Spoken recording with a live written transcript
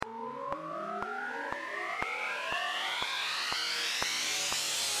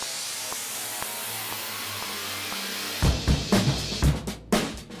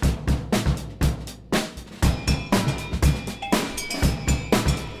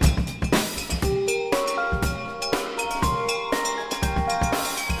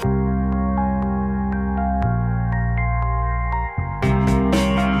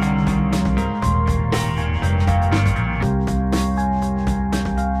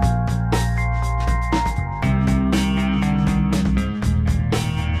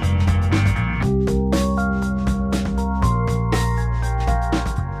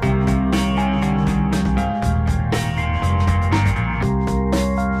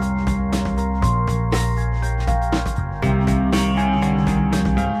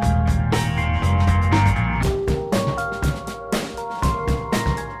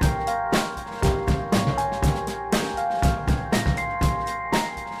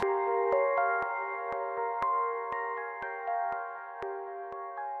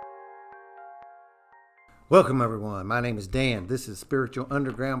Welcome, everyone. My name is Dan. This is Spiritual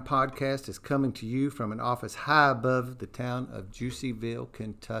Underground Podcast. It's coming to you from an office high above the town of Juicyville,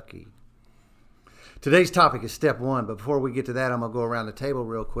 Kentucky. Today's topic is step one, but before we get to that, I'm going to go around the table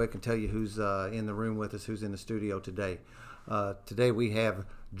real quick and tell you who's in the room with us, who's in the studio today. Today we have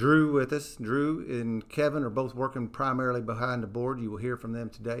Drew with us. Drew and Kevin are both working primarily behind the board. You will hear from them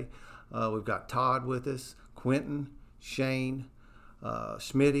today. We've got Todd with us, Quentin, Shane,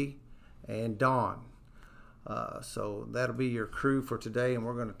 Smitty, and Dawn. So that'll be your crew for today, and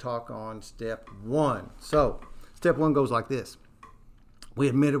we're going to talk on step one. So step one goes like this. We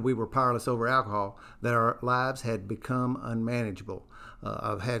admitted we were powerless over alcohol, that our lives had become unmanageable.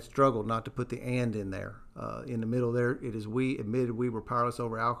 I've had struggled not to put the and in there. In the middle there, it is we admitted we were powerless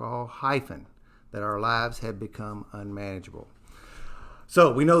over alcohol, hyphen, that our lives had become unmanageable.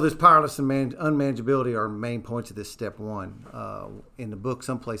 So we know this powerless and unmanageability are main points of this step one. In the book,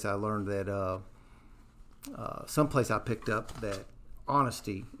 someplace I learned that someplace I picked up that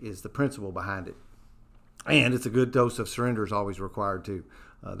honesty is the principle behind it, and it's a good dose of surrender is always required too.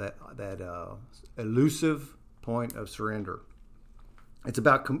 That elusive point of surrender. It's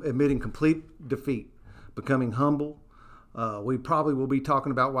about admitting complete defeat, becoming humble. We probably will be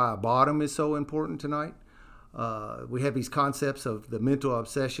talking about why a bottom is so important tonight. We have these concepts of the mental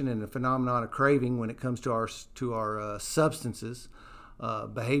obsession and the phenomenon of craving when it comes to our substances.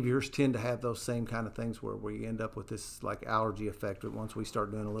 Behaviors tend to have those same kind of things where we end up with this like allergy effect. But once we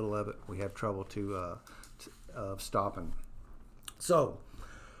start doing a little of it, we have trouble to stopping. So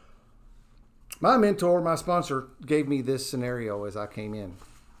my mentor, my sponsor, gave me this scenario as I came in.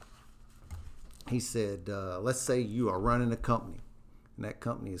 He said, let's say you are running a company, and that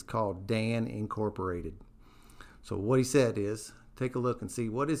company is called Dan Incorporated. So what he said is, take a look and see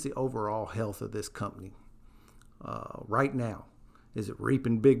what is the overall health of this company right now. Is it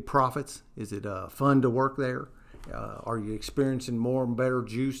reaping big profits? Is it fun to work there? Are you experiencing more and better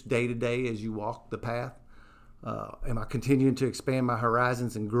juice day to day as you walk the path? Am I continuing to expand my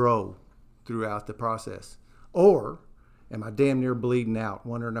horizons and grow throughout the process? Or am I damn near bleeding out,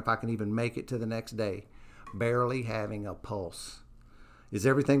 wondering if I can even make it to the next day, barely having a pulse? Is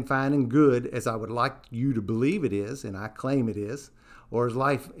everything fine and good as I would like you to believe it is, and I claim it is? Or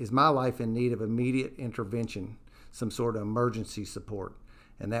is my life in need of immediate intervention, some sort of emergency support?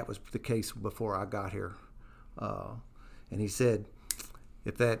 And that was the case before I got here. And he said,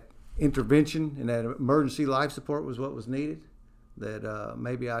 if that intervention and that emergency life support was what was needed, that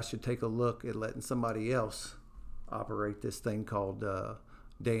maybe I should take a look at letting somebody else operate this thing called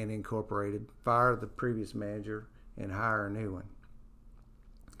Dan Incorporated, fire the previous manager, and hire a new one.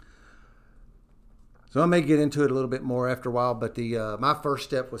 So I may get into it a little bit more after a while, but my first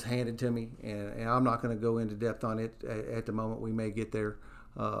step was handed to me, and I'm not going to go into depth on it at the moment. We may get there.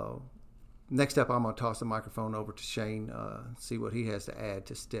 Next up, I'm going to toss the microphone over to Shane, see what he has to add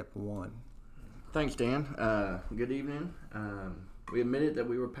to step one. Thanks, Dan. Good evening. We admitted that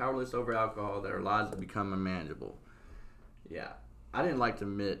we were powerless over alcohol, that our lives had become unmanageable. Yeah, I didn't like to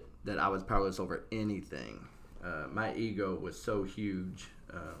admit that I was powerless over anything. My ego was so huge.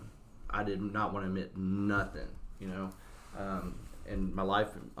 I did not want to admit nothing, and my life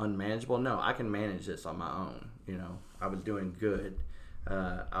unmanageable. No, I can manage this on my own. I was doing good.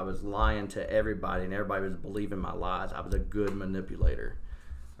 I was lying to everybody, and everybody was believing my lies. I was a good manipulator.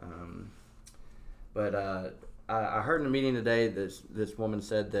 But I heard in a meeting today this woman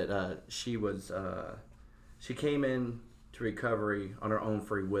said that she came in to recovery on her own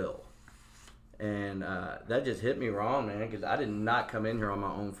free will. And that just hit me wrong, man, because I did not come in here on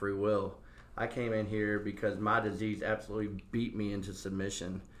my own free will. I came in here because my disease absolutely beat me into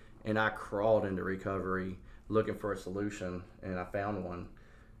submission, and I crawled into recovery looking for a solution, and I found one.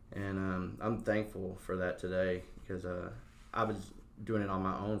 And I'm thankful for that today, because I was doing it on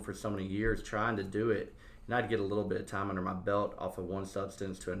my own for so many years, trying to do it. And I'd get a little bit of time under my belt off of one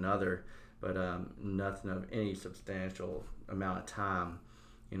substance to another, but nothing of any substantial amount of time,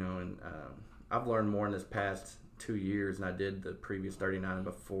 and I've learned more in this past 2 years than I did the previous 39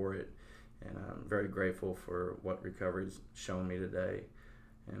 before it, and I'm very grateful for what recovery's shown me today.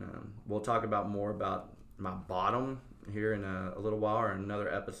 And we'll talk about more about my bottom here in a little while or in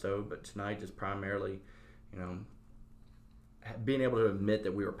another episode, but tonight just primarily, being able to admit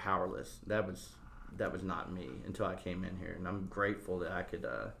that we were powerless. That was not me until I came in here, and I'm grateful that I could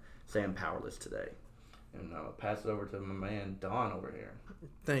say I'm powerless today. And I'll pass it over to my man, Don, over here.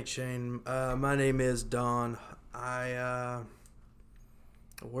 Thanks, Shane. My name is Don.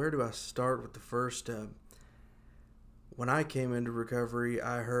 Where do I start with the first step? When I came into recovery,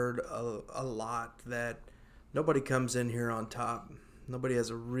 I heard a lot that nobody comes in here on top. Nobody has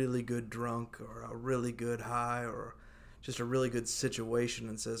a really good drunk or a really good high or just a really good situation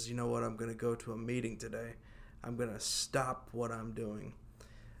and says, you know what, I'm going to go to a meeting today. I'm going to stop what I'm doing.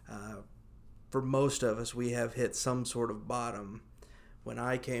 For most of us, we have hit some sort of bottom. When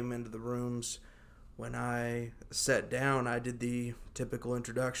I came into the rooms, when I sat down, I did the typical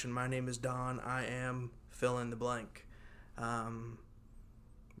introduction. My name is Don. I am fill in the blank.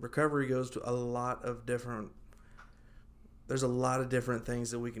 Recovery goes to a lot of different, there's a lot of different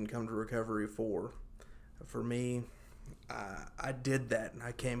things that we can come to recovery for. For me, I did that, and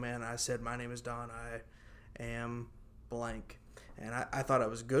I came in, I said, my name is Don. I am blank. And I thought I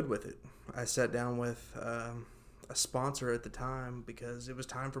was good with it. I sat down with a sponsor at the time because it was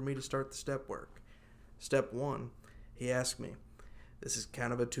time for me to start the step work. Step 1, he asked me, this is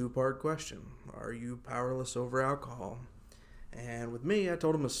kind of a 2-part question. Are you powerless over alcohol? And with me, I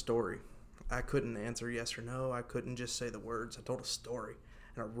told him a story. I couldn't answer yes or no. I couldn't just say the words. I told a story,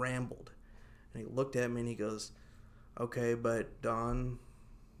 and I rambled. And he looked at me and he goes, okay, but Don,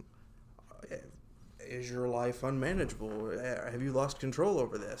 is your life unmanageable? Have you lost control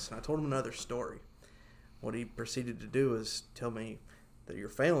over this? And I told him another story. What he proceeded to do is tell me that you're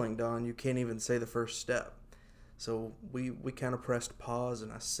failing, Don. You can't even say the first step. So we kind of pressed pause,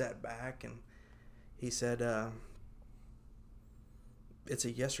 and I sat back, and he said, it's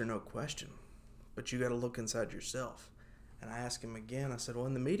a yes or no question, but you got to look inside yourself. And I asked him again. I said, well,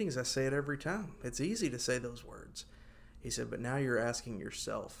 in the meetings, I say it every time. It's easy to say those words. He said, but now you're asking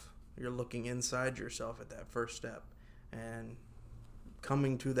yourself. You're looking inside yourself at that first step and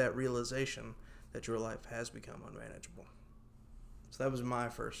coming to that realization that your life has become unmanageable. So that was my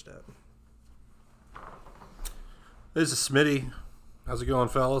first step. This is Smitty. How's it going,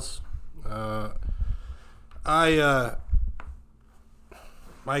 fellas?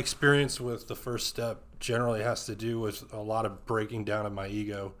 My experience with the first step generally has to do with a lot of breaking down of my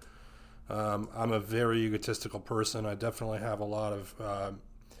ego. I'm a very egotistical person. I definitely have a lot of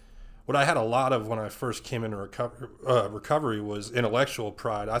what I had a lot of when I first came into recovery was intellectual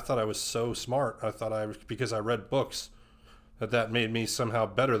pride. I thought I was so smart. I thought because I read books, that made me somehow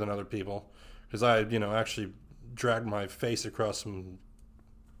better than other people, because I actually dragged my face across some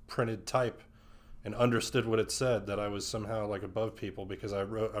printed type and understood what it said, that I was somehow like above people because I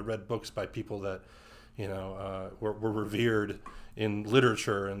read books by people that were revered in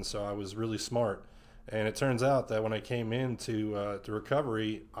literature, and so I was really smart. And it turns out that when I came into to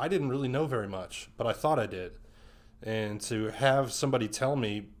recovery, I didn't really know very much, but I thought I did. And to have somebody tell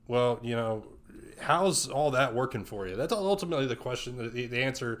me, well, how's all that working for you? That's ultimately the question, the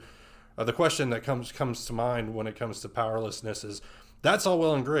answer, the question that comes to mind when it comes to powerlessness is, that's all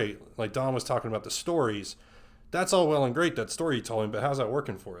well and great. Like Don was talking about the stories. That's all well and great, that story you told me, but how's that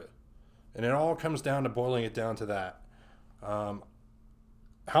working for you? And it all comes down to boiling it down to that.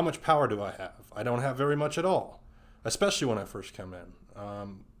 How much power do I have? I don't have very much at all, especially when I first come in.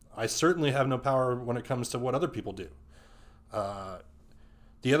 I certainly have no power when it comes to what other people do.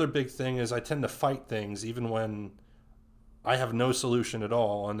 The other big thing is I tend to fight things even when I have no solution at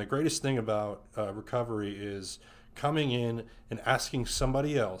all. And the greatest thing about recovery is coming in and asking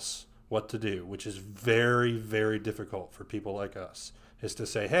somebody else what to do, which is very, very difficult for people like us, is to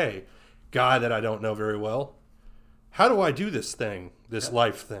say, hey, guy that I don't know very well, how do I do this thing, this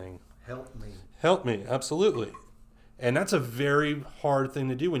life thing? Help me. Help me, absolutely. And that's a very hard thing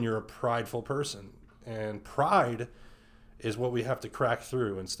to do when you're a prideful person. And pride is what we have to crack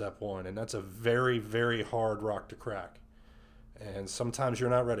through in step 1. And that's a very, very hard rock to crack. And sometimes you're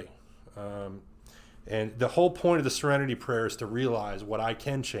not ready. And the whole point of the Serenity Prayer is to realize what I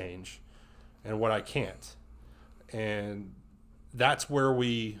can change and what I can't. And that's where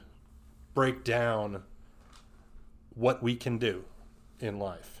we break down what we can do in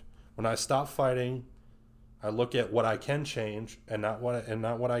life. When I stop fighting, I look at what I can change and not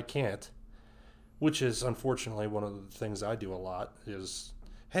what I can't, which is unfortunately one of the things I do a lot is,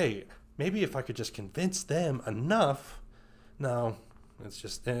 hey, maybe if I could just convince them enough. No,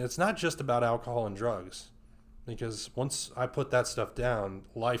 it's not just about alcohol and drugs, because once I put that stuff down,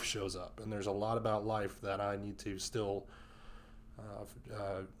 life shows up, and there's a lot about life that I need to still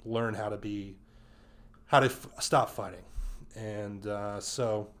learn how to stop fighting. And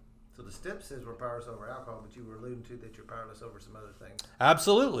so the step says we're powerless over alcohol, but you were alluding to that you're powerless over some other things.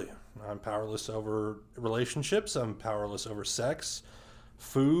 Absolutely. I'm powerless over relationships. I'm powerless over sex,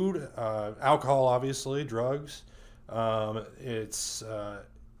 food, alcohol, obviously, drugs. I'm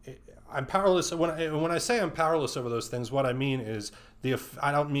powerless. When I say I'm powerless over those things, what I mean is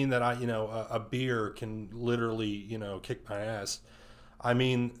I don't mean that a beer can literally, kick my ass. I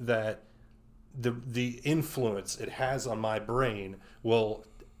mean that the influence it has on my brain will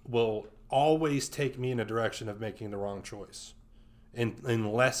always take me in a direction of making the wrong choice,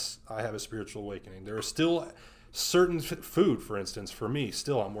 unless I have a spiritual awakening. There are still certain food, for instance, for me,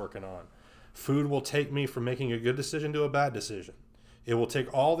 still I'm working on. Food will take me from making a good decision to a bad decision. It will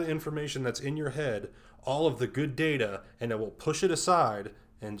take all the information that's in your head, all of the good data, and it will push it aside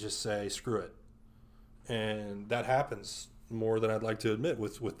and just say, screw it. And that happens more than I'd like to admit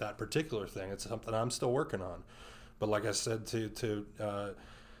with that particular thing. It's something I'm still working on. But like I said to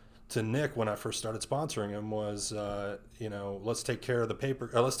Nick when I first started sponsoring him was, let's take care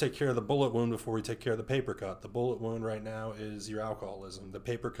of let's take care of the bullet wound before we take care of the paper cut. The bullet wound right now is your alcoholism. The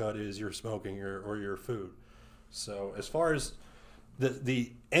paper cut is your smoking or your food. So as far as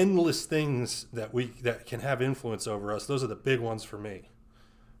the endless things that can have influence over us, those are the big ones for me.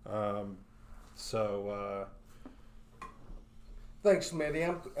 Thanks,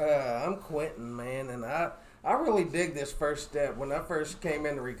 Smitty. I'm Quentin, man, and I really dig this first step. When I first came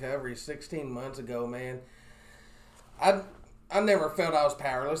into recovery 16 months ago, man, I never felt I was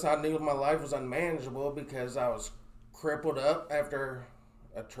powerless. I knew my life was unmanageable because I was crippled up after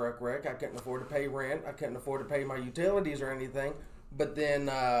a truck wreck. I couldn't afford to pay rent. I couldn't afford to pay my utilities or anything. But then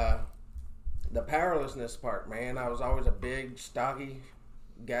the powerlessness part, man, I was always a big, stocky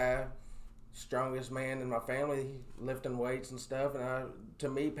guy, strongest man in my family, lifting weights and stuff. And to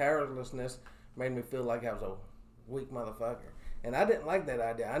me, powerlessness made me feel like I was a weak motherfucker. And I didn't like that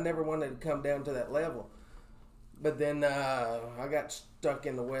idea. I never wanted to come down to that level. But then I got stuck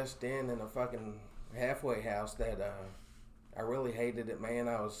in the West End in a fucking halfway house that I really hated it, man.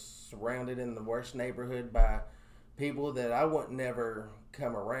 I was surrounded in the worst neighborhood by people that I wouldn't never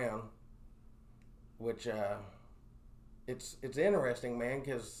come around, which it's interesting, man,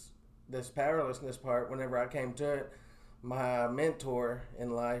 because this powerlessness part, whenever I came to it, my mentor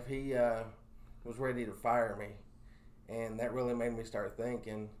in life, he was ready to fire me, and that really made me start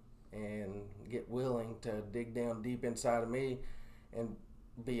thinking and get willing to dig down deep inside of me and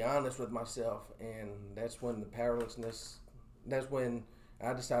be honest with myself. And that's when that's when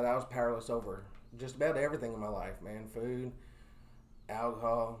I decided I was powerless over just about everything in my life, man. Food,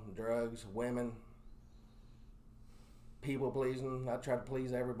 alcohol, drugs, women, people pleasing. I tried to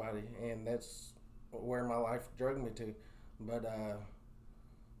please everybody, and that's where my life drug me to. But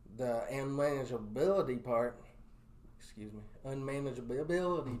the unmanageability part,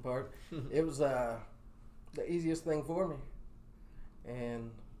 it was the easiest thing for me. And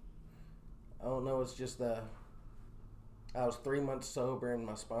I don't know, it's just I was 3 months sober, and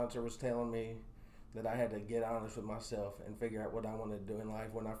my sponsor was telling me that I had to get honest with myself and figure out what I wanted to do in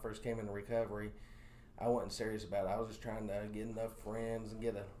life. When I first came into recovery, I wasn't serious about it. I was just trying to get enough friends and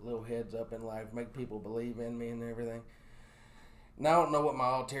get a little heads up in life, make people believe in me and everything. Now, I don't know what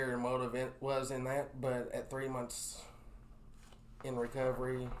my ulterior motive was in that, but at 3 months in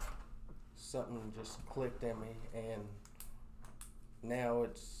recovery, something just clicked in me, and now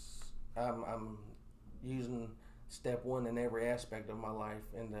I'm using step one in every aspect of my life,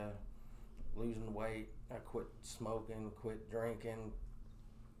 and losing weight. I quit smoking, quit drinking,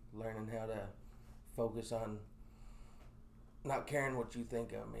 learning how to focus on not caring what you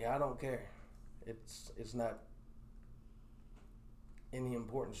think of me. I don't care. It's not any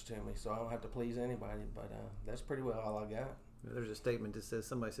importance to me, so I don't have to please anybody. But that's pretty well all I got. There's a statement that says,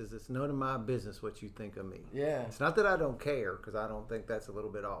 somebody says, it's none of my business what you think of me. Yeah. It's not that I don't care, because I don't think that's a little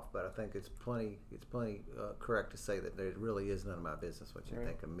bit off, but I think it's plenty correct to say that it really is none of my business what you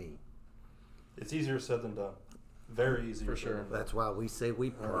think of me. It's easier said than done. Very easy. For sure. That's why we say we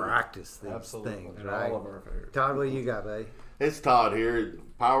practice these Absolutely. things, In right? all of our affairs. Todd, what you got, babe? It's Todd here.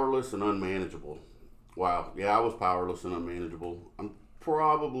 Powerless and unmanageable. Wow. Yeah, I was powerless and unmanageable. I'm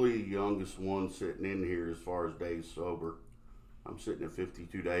probably the youngest one sitting in here as far as days sober. I'm sitting at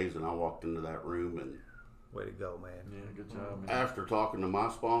 52 days, and I walked into that room, and Way to go, man. Yeah, good job, man. after talking to my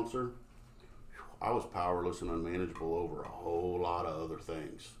sponsor, I was powerless and unmanageable over a whole lot of other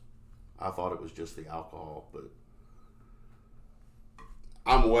things. I thought it was just the alcohol, but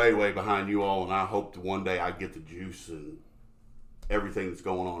I'm way, way behind you all, and I hope that one day I get the juice and everything that's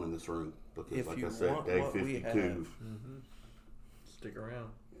going on in this room. Because, If like you I said, want day what we 52, have. Stick around.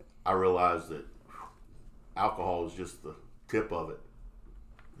 I realized that alcohol is just the tip of it.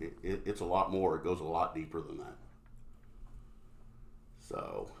 It's a lot more. It goes a lot deeper than that.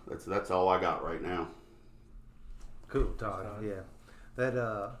 So that's all I got right now. Cool, Todd. Yeah,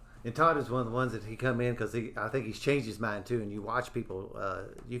 that And Todd is one of the ones that he come in because I think he's changed his mind too. And you watch people,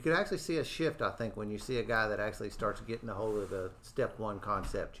 you could actually see a shift. I think when you see a guy that actually starts getting a hold of the step one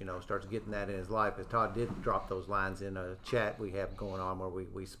concept, starts getting that in his life. Because Todd did drop those lines in a chat we have going on where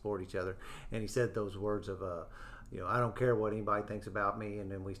we support each other, and he said those words of I don't care what anybody thinks about me.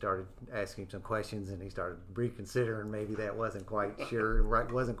 And then we started asking him some questions, and he started reconsidering maybe that wasn't quite sure,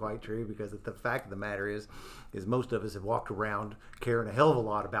 wasn't quite true, because the fact of the matter is most of us have walked around caring a hell of a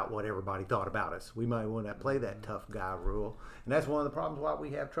lot about what everybody thought about us. We might want to play that tough guy rule. And that's one of the problems why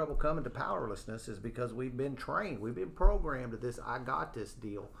we have trouble coming to powerlessness, is because we've been trained, we've been programmed to this I got this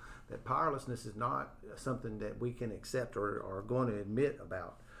deal, that powerlessness is not something that we can accept or are going to admit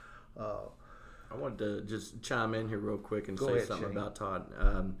about. I wanted to just chime in here real quick and Go say ahead, something Shane. about Todd.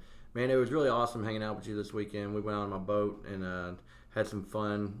 Man, it was really awesome hanging out with you this weekend. We went out on my boat and had some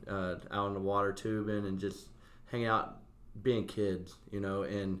fun out on the water tubing and just hanging out, being kids,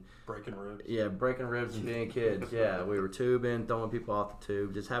 and Breaking ribs. yeah, breaking ribs and being kids. Yeah, we were tubing, throwing people off the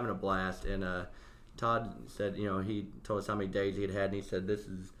tube, just having a blast. And Todd said, he told us how many days he had, and he said,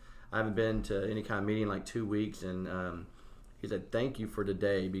 I haven't been to any kind of meeting in like 2 weeks, and he said, thank you for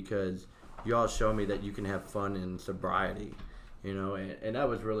today, because you all show me that you can have fun in sobriety, and that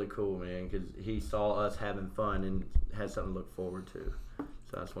was really cool, man, because he saw us having fun and had something to look forward to.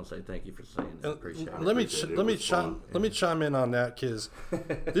 So I just want to say thank you for saying that. Appreciate it. Let me appreciate it. It let me was chime fun. let me chime in on that, because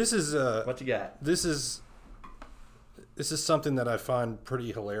this is What you got? this is something that I find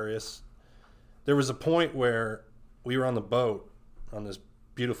pretty hilarious. There was a point where we were on the boat, on this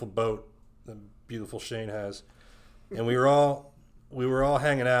beautiful boat that beautiful Shane has, and we were all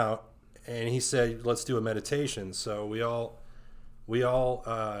hanging out, and he said, let's do a meditation. So we all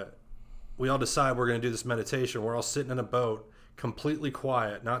decide we're going to do this meditation. We're all sitting in a boat, completely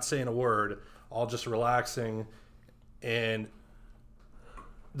quiet, not saying a word, all just relaxing. And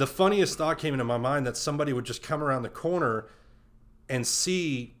the funniest thought came into my mind, that somebody would just come around the corner and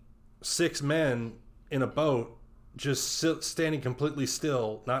see 6 men in a boat just standing completely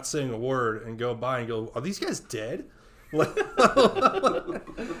still, not saying a word, and go by and go, are these guys dead? That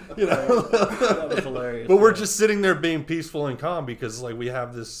was hilarious. But we're just sitting there being peaceful and calm, because we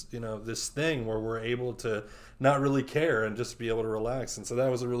have this this thing where we're able to not really care and just be able to relax. And so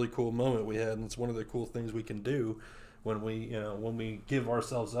that was a really cool moment we had, and it's one of the cool things we can do when we give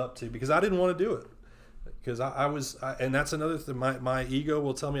ourselves up to, because I didn't want to do it, because and that's another thing, my ego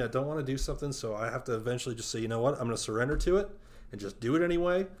will tell me I don't want to do something, so I have to eventually just say, you know what, I'm going to surrender to it and just do it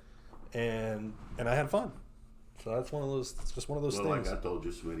anyway. And I had fun. So that's one of those. It's just one of those things. Like I told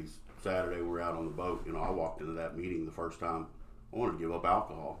you, Smitty, Saturday we were out on the boat. I walked into that meeting the first time. I wanted to give up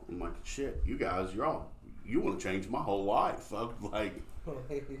alcohol. I'm like, shit, you guys, you want to change my whole life. I was like,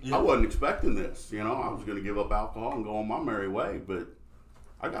 I wasn't expecting this. I was going to give up alcohol and go on my merry way, but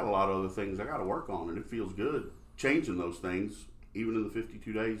I got a lot of other things I got to work on, and it feels good changing those things, even in the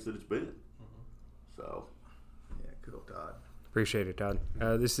 52 days that it's been. So, Yeah, cool, Todd. Appreciate it, Todd.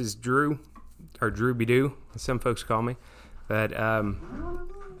 This is Drew, or Drew Be-Doo, as some folks call me. But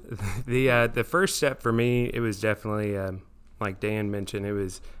the first step for me, it was definitely, like Dan mentioned,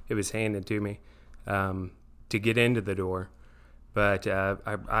 it was handed to me to get into the door. But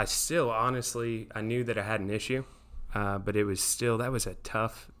I still, honestly, I knew that I had an issue, but that was a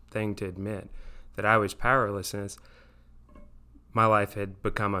tough thing to admit, that I was powerless, and my life had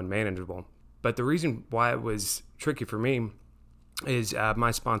become unmanageable. But the reason why it was tricky for me is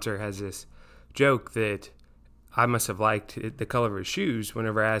my sponsor has this joke that I must have liked the color of his shoes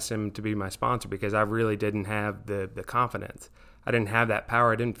whenever I asked him to be my sponsor, because I really didn't have the confidence. I didn't have that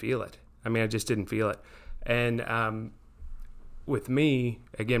power. I didn't feel it. I just didn't feel it. And with me,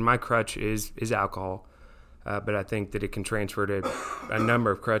 again, my crutch is alcohol, but I think that it can transfer to a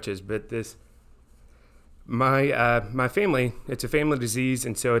number of crutches. But my family, it's a family disease,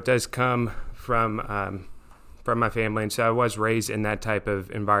 and so it does come from my family, and so I was raised in that type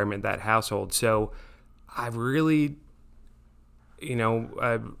of environment, that household. So I really,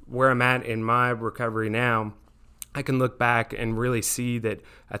 where I'm at in my recovery now, I can look back and really see that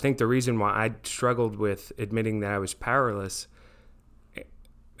I think the reason why I struggled with admitting that I was powerless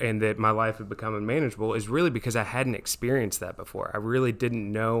and that my life had become unmanageable is really because I hadn't experienced that before. I really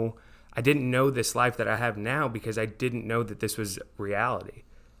didn't know. I didn't know this life that I have now because I didn't know that this was reality.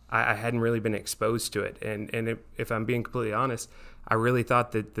 I hadn't really been exposed to it. And if I'm being completely honest, I really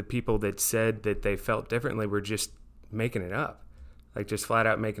thought that the people that said that they felt differently were just making it up, like just flat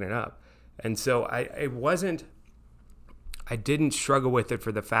out making it up. And so I didn't struggle with it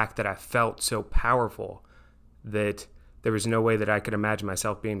for the fact that I felt so powerful that there was no way that I could imagine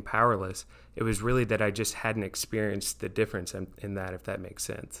myself being powerless. It was really that I just hadn't experienced the difference in that, if that makes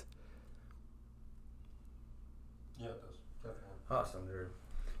sense. Yeah, it does. Definitely. Awesome, Drew.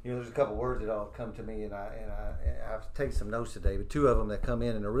 There's a couple words that all come to me, and I've taken some notes today, but two of them that come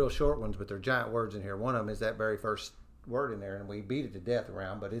in, and they're real short ones, but they're giant words in here. One of them is that very first word in there, and we beat it to death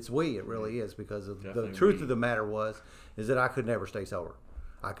around, but it's we. It really is, because of the truth of the matter is that I could never stay sober.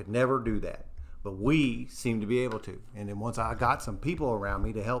 I could never do that. But we seem to be able to. And then once I got some people around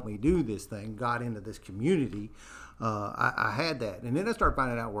me to help me do this thing, got into this community, I had that. And then I started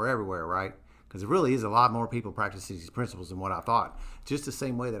finding out we're everywhere, right? Because it really is a lot more people practicing these principles than what I thought. Just the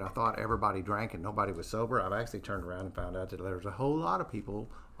same way that I thought everybody drank and nobody was sober, I've actually turned around and found out that there's a whole lot of people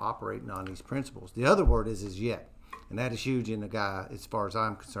operating on these principles. The other word is yet. And that is huge in a guy, as far as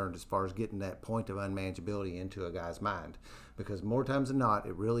I'm concerned, as far as getting that point of unmanageability into a guy's mind. Because more times than not,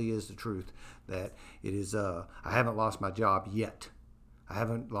 it really is the truth that it is, I haven't lost my job yet.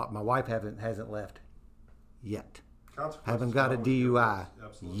 My wife hasn't left yet. Haven't got a DUI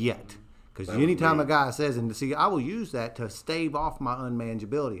yet. Because anytime a guy says, and see, I will use that to stave off my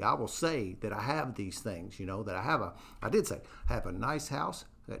unmanageability. I will say that I have these things, that I have a nice house,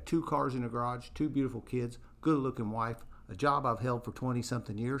 I got 2 cars in the garage, 2 beautiful kids, good-looking wife, a job I've held for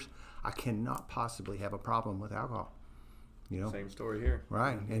 20-something years. I cannot possibly have a problem with alcohol. Same story here.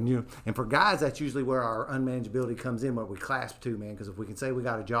 Right. And and for guys, that's usually where our unmanageability comes in, where we clasp to, man, because if we can say we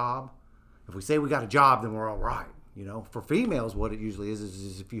got a job, then we're all right. For females, what it usually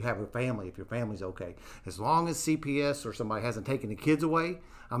is if you have a family, if your family's okay. As long as CPS or somebody hasn't taken the kids away,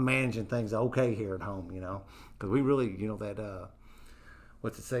 I'm managing things okay here at home, Because we really,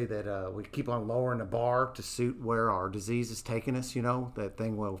 what's it say, that we keep on lowering the bar to suit where our disease is taking us, that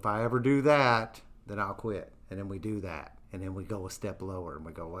thing, well, if I ever do that, then I'll quit. And then we do that. And then we go a step lower and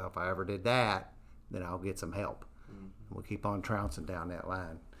we go, well, if I ever did that, then I'll get some help. Mm-hmm. And we keep on trouncing down that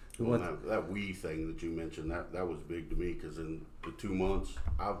line. Well, that we thing that you mentioned, that was big to me, because in the 2 months,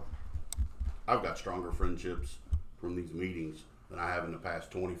 I've got stronger friendships from these meetings than I have in the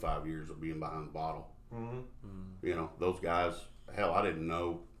past 25 years of being behind the bottle. Mm-hmm. Those guys, hell, I didn't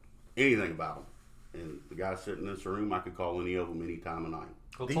know anything about them. And the guys sitting in this room, I could call any of them any time of night.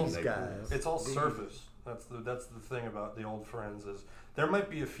 Well, it's all surface. That's the thing about the old friends, is there might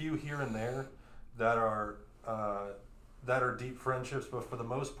be a few here and there that are deep friendships, but for the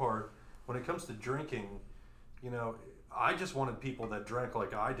most part, when it comes to drinking, I just wanted people that drank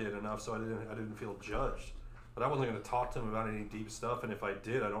like I did enough so I didn't feel judged. But I wasn't going to talk to them about any deep stuff, and if I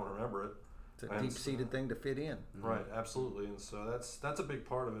did, I don't remember it. It's a deep-seated thing to fit in. Right, absolutely. And so that's a big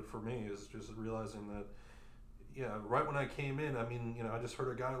part of it for me, is just realizing that, right when I came in, I just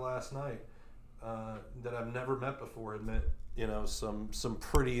heard a guy last night that I've never met before admit, some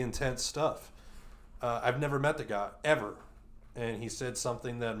pretty intense stuff. I've never met the guy, ever. And he said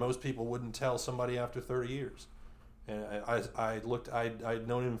something that most people wouldn't tell somebody after 30 years. And I'd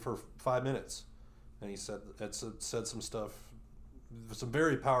known him for 5 minutes. And he said some stuff, some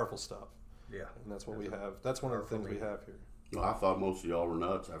very powerful stuff. Yeah. And that's what we have. That's one of the things we have here. Well, I thought most of y'all were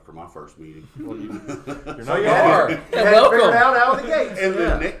nuts after my first meeting. Well, you're not so you are. Welcome. Out of the gates. And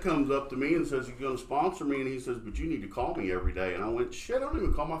then Nick comes up to me and says, "You're going to sponsor me?" And he says, "But you need to call me every day." And I went, "Shit, I don't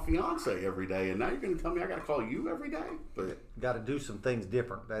even call my fiance every day. And now you're going to tell me I got to call you every day?" But got to do some things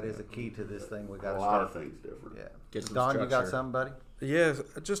different. That is a key to this thing. We got a lot of things different. Yeah. Get some Don, structure. you got something, buddy? Yeah,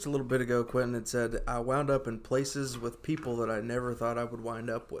 just a little bit ago, Quentin had said, I wound up in places with people that I never thought I would wind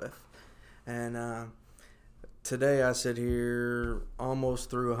up with. And today I sit here almost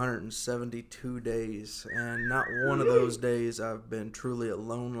through 172 days, and not one of those days I've been truly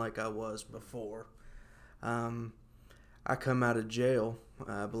alone like I was before. I come out of jail,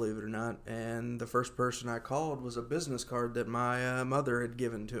 believe it or not, and the first person I called was a business card that my mother had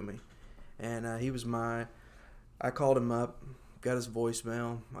given to me. And I called him up, got his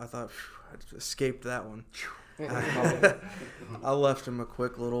voicemail. I thought, I escaped that one. I left him a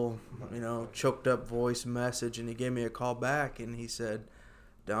quick little, choked up voice message, and he gave me a call back, and he said,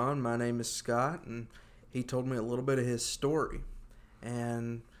 "Don, my name is Scott," and he told me a little bit of his story.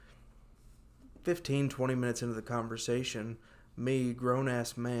 And 15, 20 minutes into the conversation, me,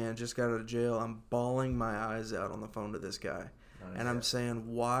 grown-ass man, just got out of jail, I'm bawling my eyes out on the phone to this guy. Nice. And I'm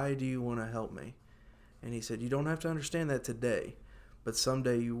saying, "Why do you want to help me?" And he said, "You don't have to understand that today, but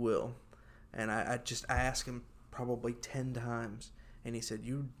someday you will." And I asked him probably 10 times. And he said,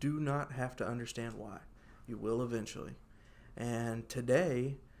 "You do not have to understand why. You will eventually." And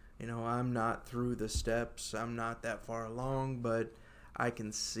today, I'm not through the steps. I'm not that far along, but I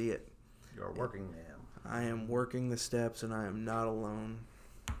can see it. You're a working man. I am working the steps, and I am not alone.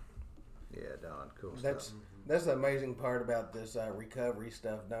 Yeah, Don, cool That's stuff. That's the amazing part about this recovery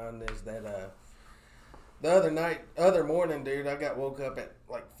stuff, Don, is that the other morning, dude, I got woke up at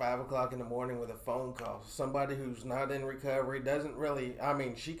like 5 o'clock in the morning with a phone call. Somebody who's not in recovery, doesn't really, I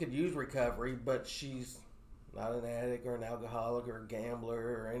mean, she could use recovery, but she's not an addict or an alcoholic or a gambler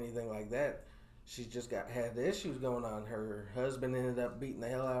or anything like that. She's just had issues going on. Her husband ended up beating the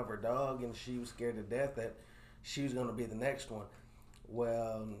hell out of her dog, and she was scared to death that she was going to be the next one.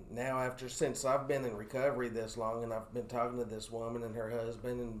 Well, now since I've been in recovery this long, and I've been talking to this woman and her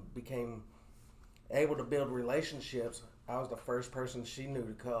husband and became able to build relationships, I was the first person she knew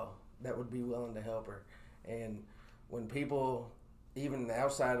to call that would be willing to help her. And when people, even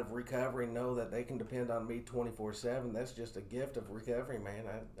outside of recovery, know that they can depend on me 24/7, that's just a gift of recovery, man.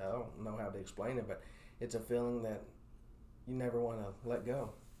 I don't know how to explain it, but it's a feeling that you never want to let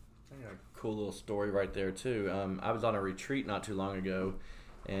go. I got a cool little story right there too. I was on a retreat not too long ago,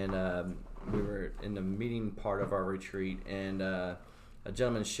 and we were in the meeting part of our retreat, and a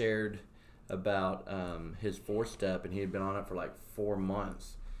gentleman shared about his 4-step, and he had been on it for like 4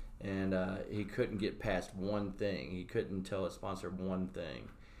 months, and he couldn't get past one thing. He couldn't tell his sponsor one thing,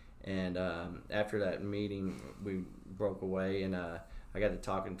 and after that meeting, we broke away, and I got to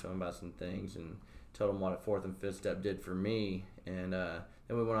talking to him about some things and told him what a 4th and 5th step did for me, and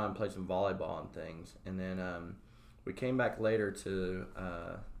then we went on and played some volleyball and things, and then we came back later to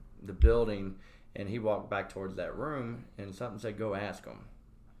the building, and he walked back towards that room, and something said, "Go ask him."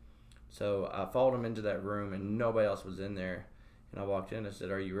 So I followed him into that room, and nobody else was in there. And I walked in and I said,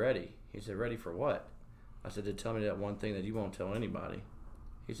 "Are you ready?" He said, "Ready for what?" I said, "To tell me that one thing that you won't tell anybody."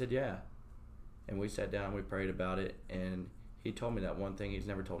 He said, "Yeah." And we sat down, we prayed about it, and he told me that one thing he's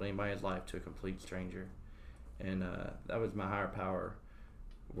never told anybody in his life to a complete stranger. And that was my higher power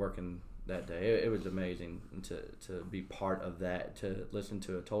working that day. It was amazing to be part of that, to listen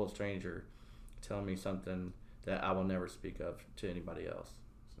to a total stranger telling me something that I will never speak of to anybody else.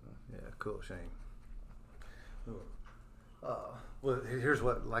 Yeah, cool, Shane. Well, here's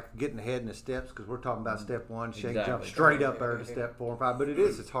what, like getting ahead in the steps, because we're talking about step 1. Shane Exactly. jumped straight up there to step 4 and 5, but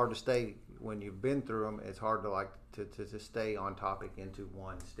it's hard to stay when you've been through them. It's hard to stay on topic into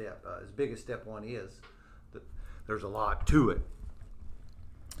one step. As big as step 1 is, there's a lot to it.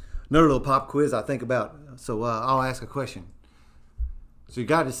 Another little pop quiz I think about. So I'll ask a question. So you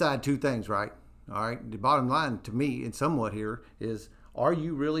got to decide 2 things, right? All right. The bottom line to me, and somewhat here, is: are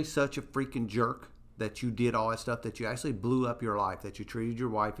you really such a freaking jerk that you did all that stuff, that you actually blew up your life, that you treated your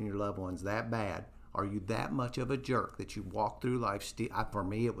wife and your loved ones that bad? Are you that much of a jerk that you walked through life? For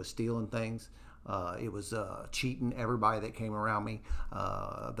me, it was stealing things. It was cheating everybody that came around me.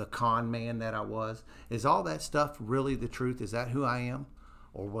 The con man that I was. Is all that stuff really the truth? Is that who I am?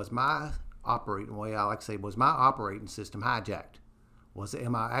 Or was my operating way, I like to say, was my operating system hijacked?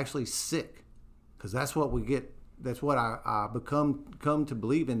 Am I actually sick? Because that's what we get. That's what I come to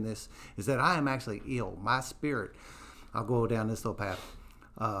believe in this, is that I am actually ill. My spirit, I'll go down this little path.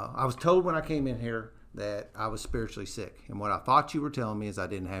 I was told when I came in here that I was spiritually sick. And what I thought you were telling me is I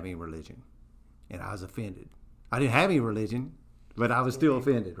didn't have any religion. And I was offended. I didn't have any religion, but I was still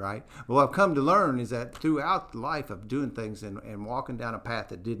offended, right? Well, what I've come to learn is that throughout the life of doing things and walking down a path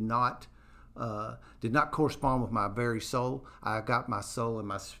that did not correspond with my very soul, I got my soul and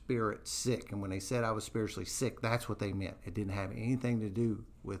my spirit sick. And when they said I was spiritually sick, that's what they meant. It didn't have anything to do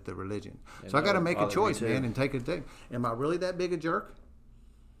with the religion. So I got to make a choice, man, and take a thing. Am I really that big a jerk,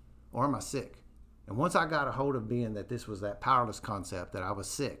 or am I sick? And once I got a hold of being that this was that powerless concept, that I was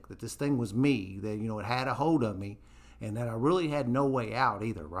sick, that this thing was me, that, it had a hold of me, and that I really had no way out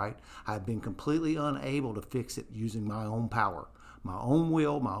either, right? I had been completely unable to fix it using my own power. My own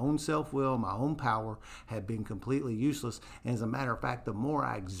will, my own self-will, my own power had been completely useless. And as a matter of fact, the more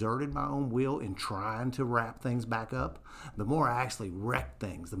I exerted my own will in trying to wrap things back up, the more I actually wrecked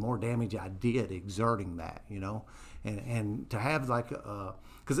things, the more damage I did exerting that, And to have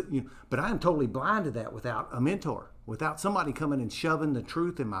but I am totally blind to that without a mentor, without somebody coming and shoving the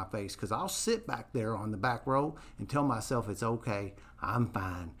truth in my face. Because I'll sit back there on the back row and tell myself it's okay, I'm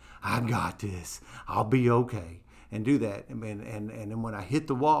fine, I got this, I'll be okay. And do that, and then when I hit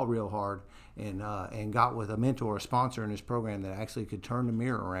the wall real hard, and got with a mentor, a sponsor in this program that actually could turn the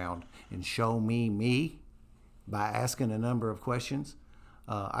mirror around and show me by asking a number of questions,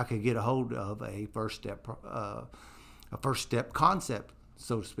 I could get a hold of a first step concept,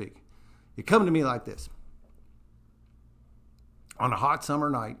 so to speak. It come to me like this: on a hot summer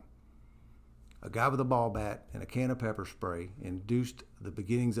night, a guy with a ball bat and a can of pepper spray induced the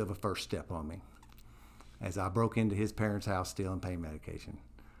beginnings of a first step on me, as I broke into his parents' house stealing pain medication.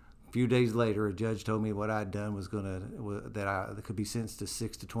 A few days later, a judge told me what I'd done was that I could be sentenced to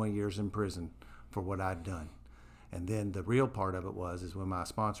 6 to 20 years in prison for what I'd done. And then the real part of it is when my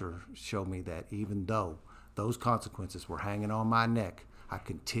sponsor showed me that even though those consequences were hanging on my neck, I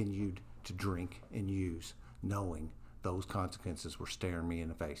continued to drink and use, knowing those consequences were staring me in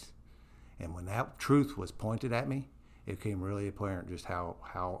the face. And when that truth was pointed at me, it became really apparent just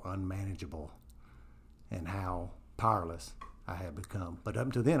how unmanageable and how powerless I had become. But up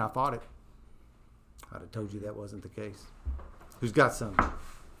until then, I fought it. I'd have told you that wasn't the case. Who's got some?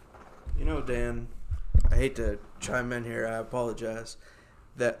 You know, Dan, I hate to chime in here. I apologize.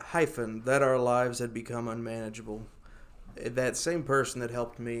 That our lives had become unmanageable. That same person that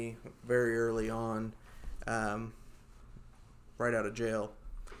helped me very early on, right out of jail,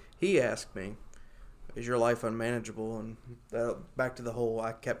 he asked me, is your life unmanageable? And back to the whole,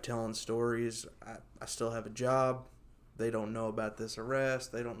 I kept telling stories. I still have a job. They don't know about this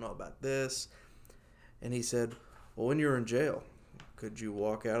arrest. They don't know about this. And he said, well, when you were in jail, could you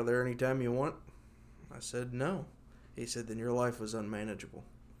walk out of there anytime you want? I said, no. He said, then your life was unmanageable.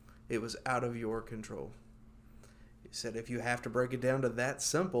 It was out of your control. He said, if you have to break it down to that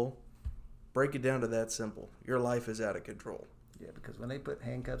simple, break it down to that simple. Your life is out of control. Yeah, because when they put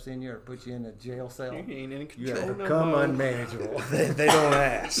handcuffs in you or put you in a jail cell, You ain't in you control. become unmanageable. They don't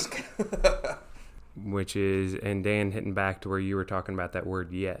ask. Which is, and Dan, hitting back to where you were talking about that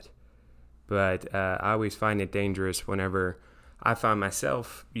word yet. But I always find it dangerous whenever I find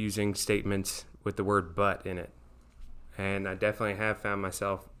myself using statements with the word but in it. And I definitely have found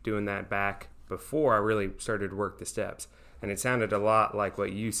myself doing that back before I really started to work the steps. And it sounded a lot like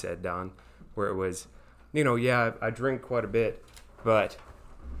what you said, Don, where it was, yeah, I drink quite a bit, but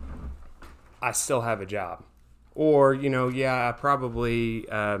I still have a job. Or, yeah, I probably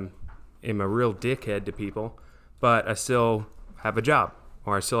am a real dickhead to people, but I still have a job.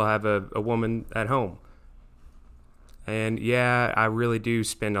 Or I still have a woman at home. And yeah, I really do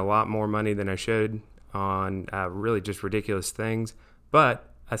spend a lot more money than I should on really just ridiculous things,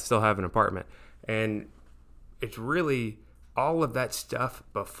 but I still have an apartment. And it's really all of that stuff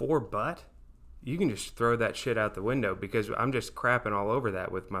before but, you can just throw that shit out the window because I'm just crapping all over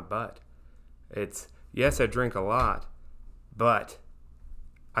that with my butt. It's, yes, I drink a lot, but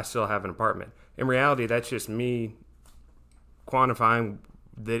I still have an apartment. In reality, that's just me quantifying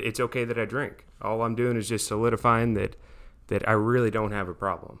that it's okay that I drink. All I'm doing is just solidifying that I really don't have a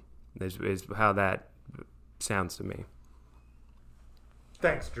problem, is how that sounds to me.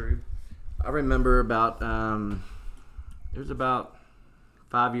 Thanks, Drew. I remember about it was about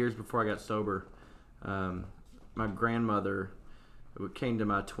 5 years before I got sober. My grandmother came to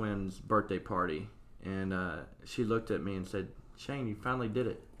my twins' birthday party, and she looked at me and said, "Shane, you finally did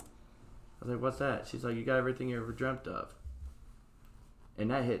it." I was like, "What's that?" She's like, "You got everything you ever dreamt of." And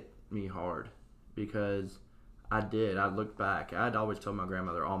that hit me hard because I did. I looked back. I'd always told my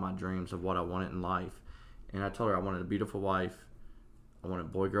grandmother all my dreams of what I wanted in life. And I told her I wanted a beautiful wife. I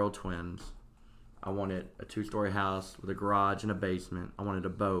wanted boy-girl twins. I wanted a 2-story house with a garage and a basement. I wanted a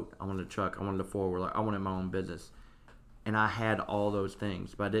boat. I wanted a truck. I wanted a 4-wheeler. I wanted my own business. And I had all those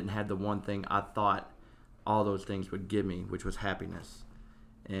things, but I didn't have the one thing I thought all those things would give me, which was happiness.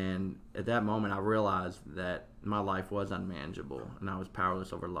 And at that moment, I realized that my life was unmanageable, and I was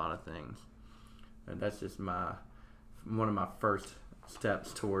powerless over a lot of things. And that's just one of my first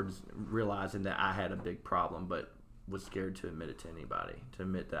steps towards realizing that I had a big problem, but was scared to admit it to anybody, to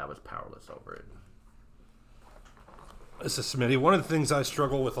admit that I was powerless over it. This is Smitty. One of the things I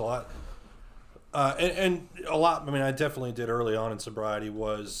struggle with a lot, and a lot, I mean, I definitely did early on in sobriety,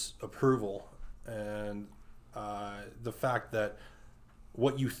 was approval. And the fact that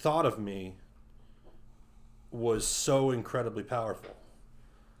what you thought of me was so incredibly powerful.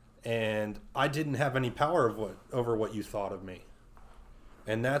 And I didn't have any power over what you thought of me.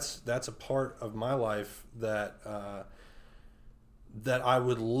 And that's a part of my life that I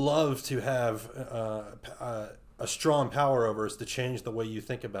would love to have a strong power over, is to change the way you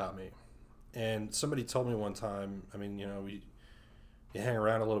think about me. And somebody told me one time, I mean, you hang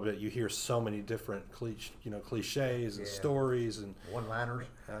around a little bit, you hear so many different cliches and stories and one-liners.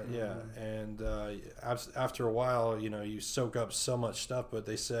 And after a while, you soak up so much stuff. But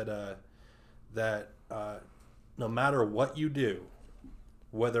they said that no matter what you do,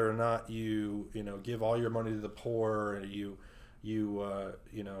 whether or not you give all your money to the poor, or you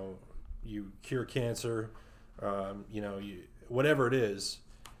cure cancer, whatever it is,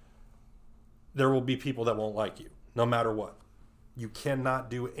 there will be people that won't like you, no matter what. You cannot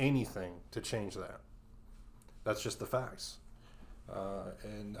do anything to change that. That's just the facts.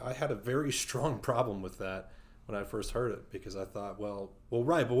 And I had a very strong problem with that when I first heard it, because I thought, well,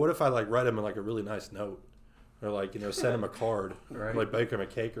 right, but what if I write him a really nice note? Or like, send them a card, Right. like bake them a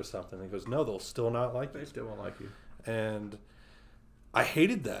cake or something. And he goes, no, they'll still not like They you. still won't like you. And I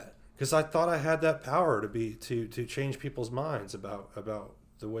hated that because I thought I had that power to change people's minds about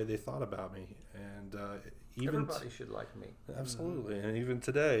the way they thought about me. And even Everybody should like me. absolutely, and even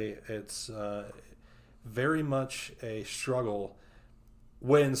today, it's very much a struggle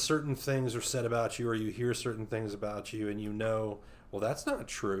when certain things are said about you, or you hear certain things about you, and well, that's not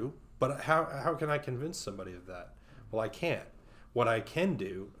true. But how can I convince somebody of that? Well, I can't. What I can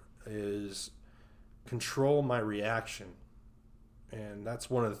do is control my reaction. And that's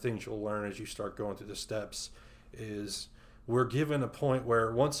one of the things you'll learn as you start going through the steps is we're given a point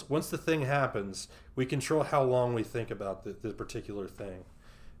where once the thing happens, we control how long we think about the particular thing.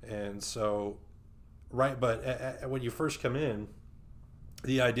 And so, but when you first come in,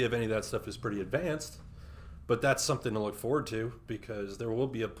 the idea of any of that stuff is pretty advanced. But that's something to look forward to because there will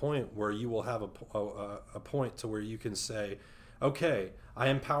be a point where you will have a point to where you can say, okay, I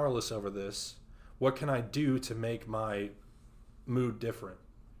am powerless over this. What can I do to make my mood different?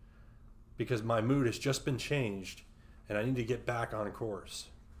 Because my mood has just been changed and I need to get back on course.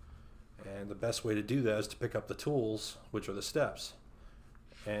 And the best way to do that is to pick up the tools, which are the steps.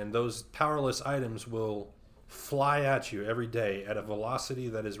 And those powerless items will fly at you every day at a velocity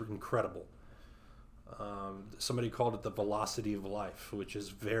that is incredible. Somebody called it the velocity of life, which is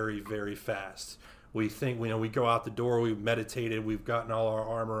very, very fast. We think, we go out the door, we've meditated, we've gotten all our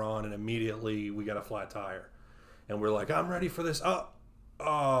armor on, and immediately we got a flat tire. And we're like, I'm ready for this.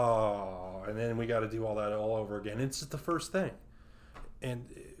 Oh, and then we got to do all that all over again. It's just the first thing. And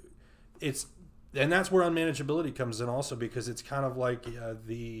that's where unmanageability comes in also, because it's kind of like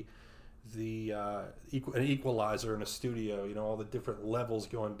an equalizer in a studio, all the different levels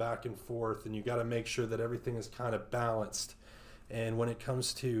going back and forth, and you got to make sure that everything is kind of balanced. And when it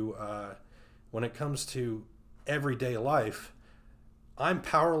comes to everyday life, I'm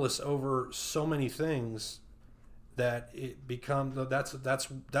powerless over so many things that it becomes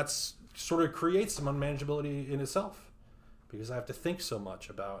that's sort of creates some unmanageability in itself, because I have to think so much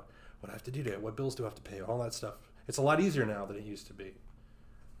about what I have to do today, what bills do I have to pay, all that stuff. It's a lot easier now than it used to be.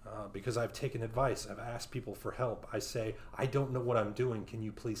 Because I've taken advice. I've asked people for help. I say, I don't know what I'm doing. Can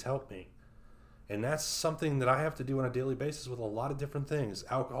you please help me? And that's something that I have to do on a daily basis with a lot of different things.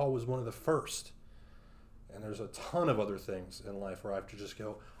 Alcohol was one of the first. And there's a ton of other things in life where I have to just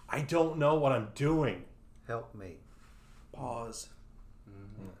go, I don't know what I'm doing. Help me. Pause.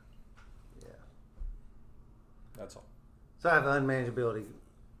 Mm-hmm. Yeah. That's all. So I have an unmanageability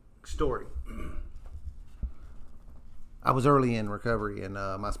story. I was early in recovery, and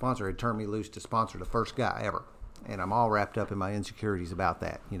my sponsor had turned me loose to sponsor the first guy ever. And I'm all wrapped up in my insecurities about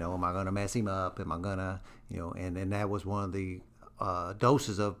that. Am I going to mess him up? Am I going to, and that was one of the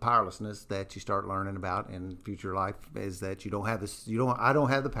doses of powerlessness that you start learning about in future life, is that I don't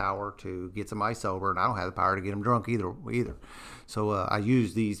have the power to get somebody sober, and I don't have the power to get them drunk either. So I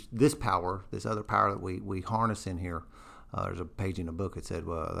use this other power that we harness in here. There's a page in the book that said,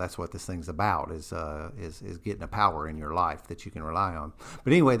 well, that's what this thing's about, is getting a power in your life that you can rely on.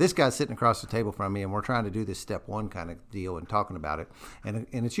 But anyway, this guy's sitting across the table from me, and we're trying to do this step one kind of deal and talking about it. And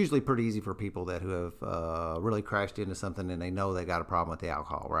it's usually pretty easy for people who have really crashed into something and they know they got a problem with the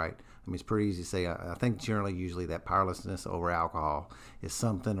alcohol, right? I mean, it's pretty easy to say. I think usually that powerlessness over alcohol is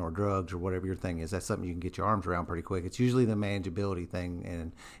something, or drugs, or whatever your thing is. That's something you can get your arms around pretty quick. It's usually the manageability thing,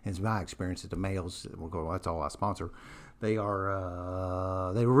 and it's my experience that the males will go, well, that's all I sponsor. They're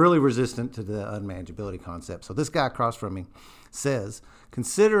really resistant to the unmanageability concept. So this guy across from me says,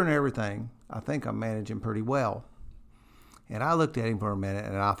 considering everything, I think I'm managing pretty well. And I looked at him for a minute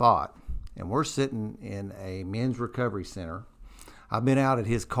and I thought, and we're sitting in a men's recovery center. I've been out at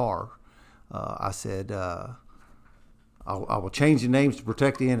his car. I said, I will change the names to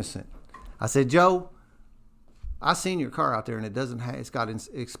protect the innocent. I said, Joe, I seen your car out there and it's got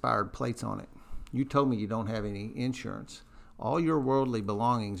expired plates on it. You told me you don't have any insurance. All your worldly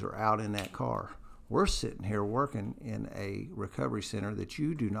belongings are out in that car. We're sitting here working in a recovery center that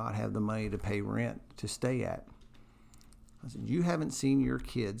you do not have the money to pay rent to stay at. I said, you haven't seen your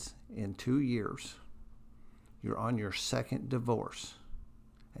kids in 2 years. You're on your second divorce.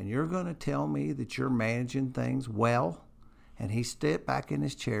 And you're going to tell me that you're managing things well? And he stepped back in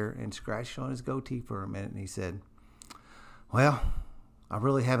his chair and scratched on his goatee for a minute, and he said, well, I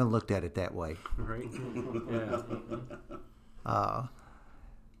really haven't looked at it that way. Right? Yeah.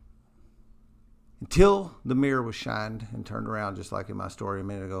 Until the mirror was shined and turned around, just like in my story a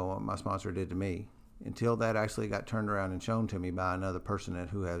minute ago, what my sponsor did to me. Until that actually got turned around and shown to me by another person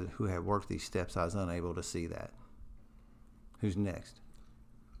who had worked these steps, I was unable to see that. Who's next?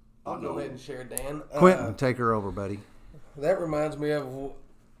 I'll go ahead and share, Dan. Quentin, take her over, buddy. That reminds me of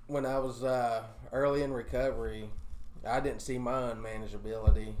when I was early in recovery. I didn't see my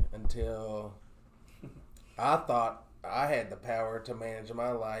unmanageability until I thought I had the power to manage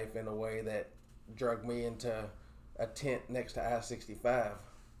my life in a way that drug me into a tent next to I-65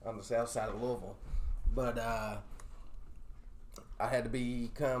 on the south side of Louisville. But I had to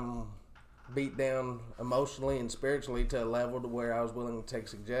become beat down emotionally and spiritually to a level to where I was willing to take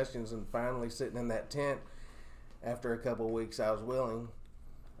suggestions, and finally sitting in that tent after a couple of weeks I was willing,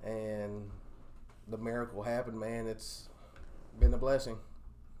 and the miracle happened, man. It's been a blessing.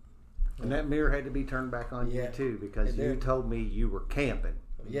 And that mirror had to be turned back on you Yeah, too, because it you did. told me you were camping.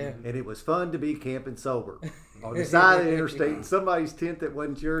 Yeah. And it was fun to be camping sober on the side of the interstate in somebody's tent that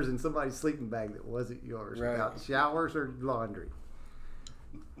wasn't yours and somebody's sleeping bag that wasn't yours, Right. without showers or laundry.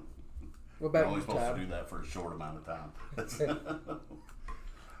 What You're about only you, supposed Todd? to do that for a short amount of time.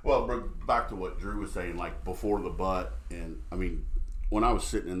 Well, back to what Drew was saying, like before the butt, and I mean, when I was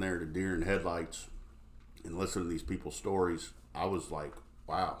sitting in there at a deer in headlights and listening to these people's stories, I was like,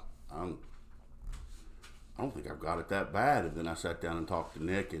 wow, I don't think I've got it that bad. And then I sat down and talked to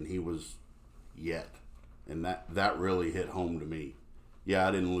Nick, and he was yet. And that really hit home to me. Yeah,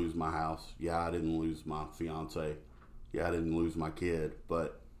 I didn't lose my house. Yeah, I didn't lose my fiance. Yeah, I didn't lose my kid.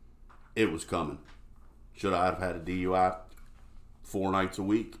 But it was coming. Should I have had a DUI 4 nights a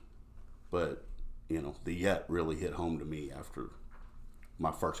week? But, you know, the yet really hit home to me after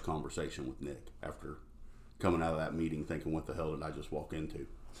my first conversation with Nick. After coming out of that meeting thinking, what the hell did I just walk into?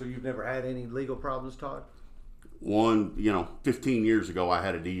 So you've never had any legal problems, Todd? 15 years ago I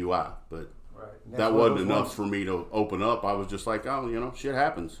had a DUI, but Right. that wasn't enough for me to open up. I was just like, oh, shit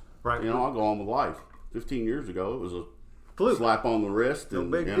happens. Right. I'll go on with life. 15 years ago, it was a Fluke. slap on the wrist. No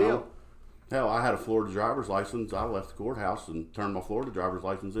And, big you deal. know, hell, I had a Florida driver's license. I left the courthouse and turned my Florida driver's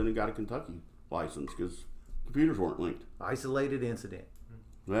license in and got a Kentucky license because computers weren't linked. Isolated incident.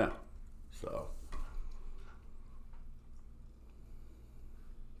 Yeah. So,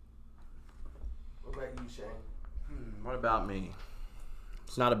 What about you, Shane? What about me?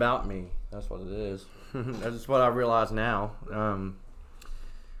 It's not about me. That's what it is. That's what I realize now. Let's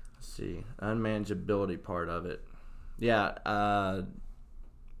see, unmanageability part of it. Yeah.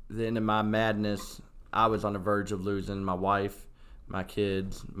 The end of my madness, I was on the verge of losing my wife, my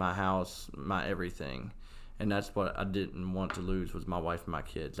kids, my house, my everything, and that's what I didn't want to lose was my wife and my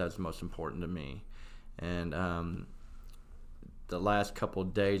kids. That's most important to me, and the last couple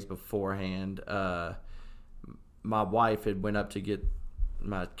of days beforehand, my wife had went up to get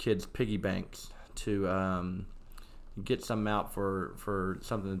my kids' piggy banks to get some out for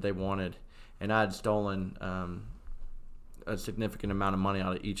something that they wanted, and I had stolen a significant amount of money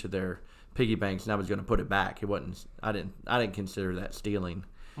out of each of their piggy banks, and I was going to put it back. It wasn't. I didn't consider that stealing,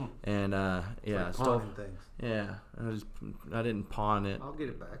 and yeah, I stole. Pawning things. Yeah, I didn't pawn it. I'll get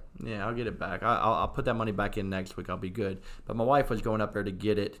it back. Yeah, I'll get it back. I'll put that money back in next week. I'll be good. But my wife was going up there to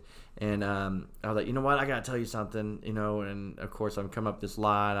get it, and I was like, you know what? I gotta tell you something, And of course, I'm coming up this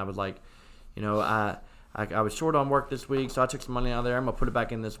lie, and I was like, I was short on work this week, so I took some money out of there. I'm gonna put it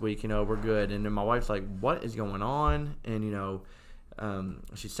back in this week. We're good. And then my wife's like, what is going on? And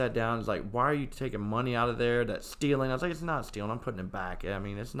she sat down and was like, why are you taking money out of there? That's stealing. I was like, it's not stealing. I'm putting it back. I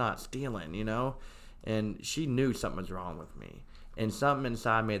mean, it's not stealing, And she knew something was wrong with me. And something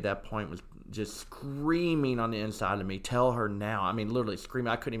inside me at that point was just screaming on the inside of me, tell her now. I mean, literally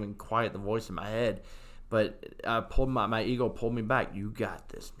screaming. I couldn't even quiet the voice in my head. But I pulled my ego pulled me back. You got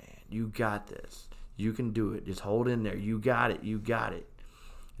this, man. You got this. You can do it. Just hold in there. You got it. You got it.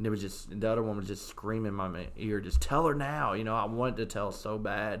 And it was just, the other one was just screaming in my ear, just tell her now. I wanted to tell so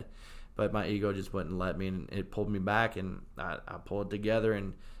bad, but my ego just wouldn't let me, and it pulled me back, and I pulled it together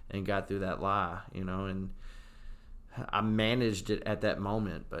and got through that lie, and I managed it at that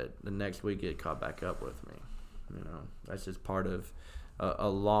moment, but the next week it caught back up with me. That's just part of a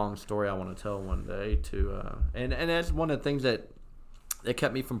long story I want to tell one day and that's one of the things that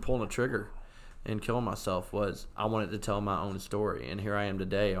kept me from pulling a trigger and killing myself was I wanted to tell my own story, and here I am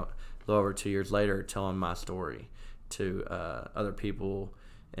today, a little over 2 years later, telling my story to other people,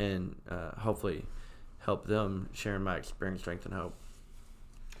 and hopefully help them sharing my experience, strength, and hope.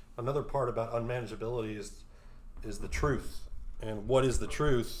 Another part about unmanageability is the truth, and what is the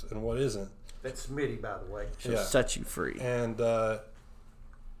truth and what isn't. That's Smitty, by the way. She'll set you free. And the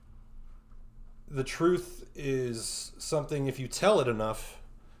truth is something, if you tell it enough,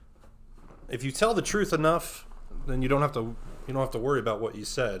 if you tell the truth enough, then you don't have to worry about what you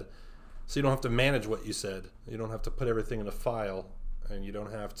said. So you don't have to manage what you said. You don't have to put everything in a file, and you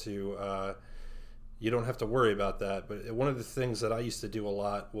don't have to you don't have to worry about that. But one of the things that I used to do a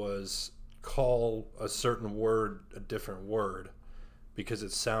lot was call a certain word a different word because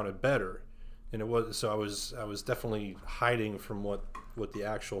it sounded better. And it was, so I was definitely hiding from what the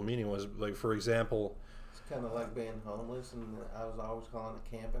actual meaning was. Like, for example, It's kind of like being homeless, and I was always calling it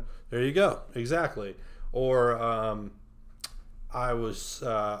camping. there you go, exactly. Or I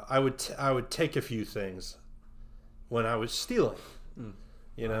would take a few things when I was stealing,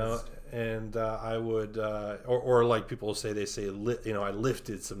 you know, and I would or like people say, I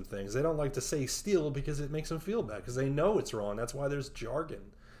lifted some things. They don't like to say steal because it makes them feel bad because they know it's wrong. That's why there's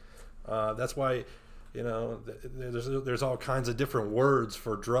jargon. That's why, you know, there's all kinds of different words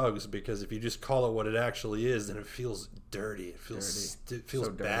for drugs, because if you just call it what it actually is, then it feels dirty. It feels So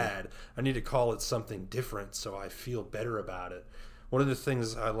dirty. bad. I need to call it something different so I feel better about it. One of the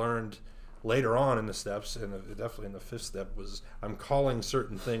things I learned later on in the steps, and definitely in the 5th step, was I'm calling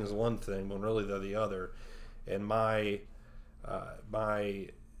certain things one thing when really they're the other. And my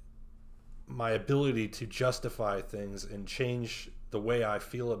ability to justify things and change the way I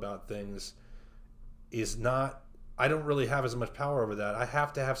feel about things is not, I don't really have as much power over that. I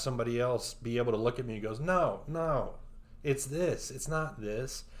have to have somebody else be able to look at me and goes, no, it's this, it's not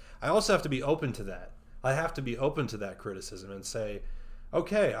this. I also have to be open to that. I have to be open to that criticism and say,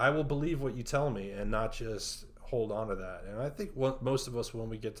 okay, I will believe what you tell me, and not just hold on to that. And I think most of us, when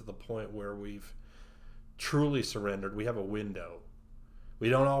we get to the point where we've truly surrendered, we have a window. We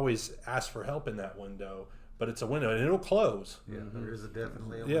don't always ask for help in that window, but it's a window, and it'll close. Yeah, there is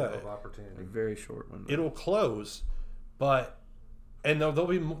definitely a Yeah. window of opportunity. A very short one. It'll close, and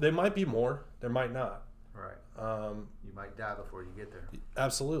there might be more, there might not. Right. You might die before you get there.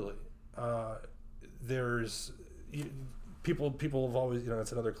 Absolutely. People have always,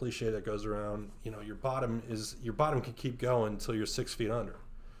 it's another cliche that goes around, your bottom can keep going until you're 6 feet under.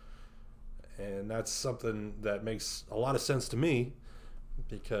 And that's something that makes a lot of sense to me,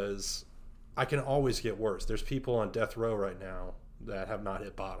 because I can always get worse. There's people on death row right now that have not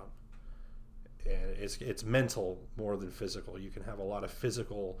hit bottom. And it's mental more than physical. You can have a lot of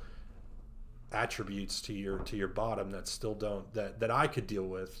physical attributes to your bottom that still don't, that I could deal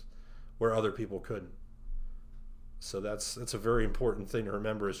with where other people couldn't. So that's a very important thing to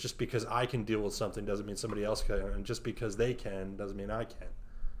remember, is just because I can deal with something doesn't mean somebody else can, and just because they can doesn't mean I can.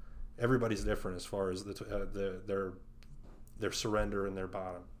 Everybody's different as far as their surrender and their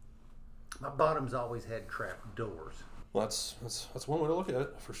bottom. My bottom's always had trap doors. Well, that's one way to look at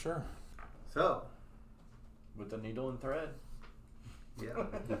it, for sure. So, With the needle and thread. yeah.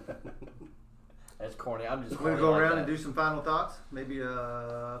 That's corny. I'm just We're corny gonna go like around that. and do some final thoughts. Maybe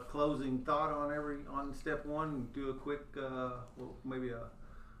a closing thought on step one. Do a quick, maybe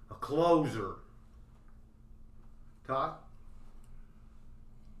a closer. Todd?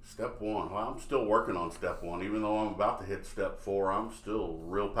 Step 1. Well, I'm still working on step 1. Even though I'm about to hit step 4, I'm still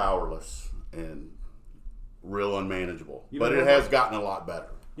real powerless and real unmanageable. You But know it what? has gotten a lot better.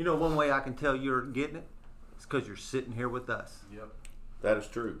 You know, one way I can tell you're getting it is because you're sitting here with us. Yep. That is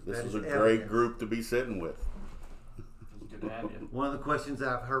true. This That is is a great evidence. group to be sitting with. It's good to have you. One of the questions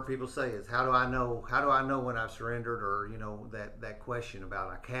I've heard people say is, how do I know when I've surrendered? Or, that question about,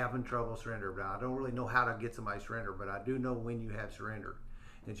 I having trouble surrender, but I don't really know how to get somebody to surrender, but I do know when you have surrendered.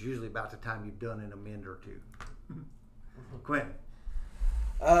 And it's usually about the time you've done an amend or two. Quentin?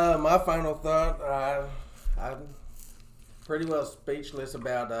 My final thought, I'm pretty well speechless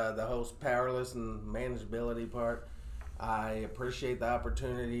about the whole powerless and manageability part. I appreciate the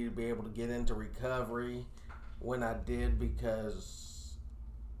opportunity to be able to get into recovery when I did, because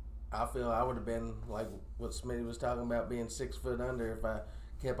I feel I would have been like what Smitty was talking about, being 6 foot under, if I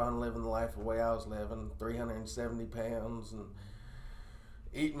kept on living the life the way I was living, 370 pounds and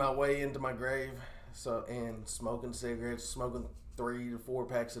eating my way into my grave. So, and smoking cigarettes, smoking 3 to 4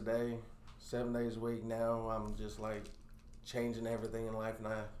 packs a day, 7 days a week. Now I'm just like changing everything in life, and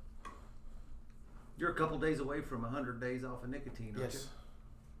You're a couple days away from 100 days off of nicotine, aren't yes.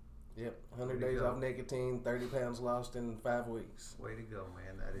 Yep, 100 Way to days go. off nicotine, 30 pounds lost in 5 weeks. you? Way to go,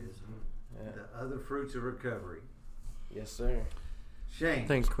 man. That is Yeah. the other fruits of recovery. Yes, sir. Shane?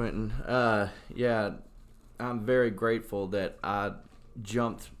 Thanks, Quentin. Yeah, I'm very grateful that I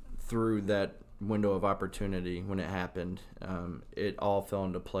jumped through that window of opportunity when it happened. It all fell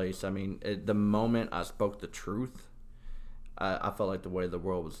into place. I mean, the moment I spoke the truth, I felt like the weight of the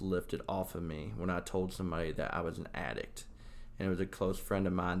world was lifted off of me when I told somebody that I was an addict. And it was a close friend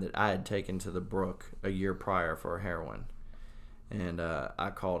of mine that I had taken to the brook a year prior for heroin. And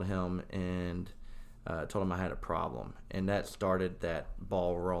I called him and told him I had a problem. And that started that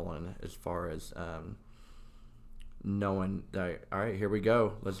ball rolling as far as knowing that, all right, here we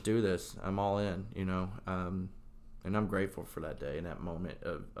go, let's do this. I'm all in, and I'm grateful for that day and that moment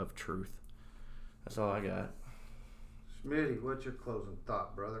of truth. That's all I got. Smitty, what's your closing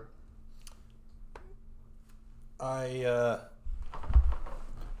thought, brother? I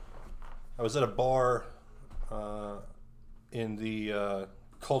was at a bar in the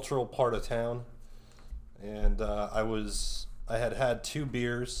cultural part of town, and I had 2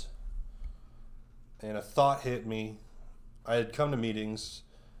 beers, and a thought hit me. I had come to meetings,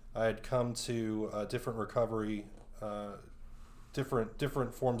 I had come to different recovery,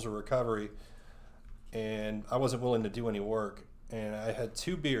 different forms of recovery, and I wasn't willing to do any work. And I had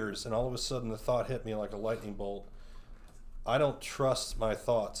 2 beers, and all of a sudden the thought hit me like a lightning bolt. I don't trust my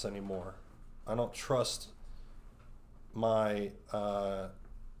thoughts anymore. I don't trust my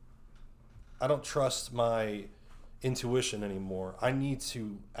intuition anymore. I need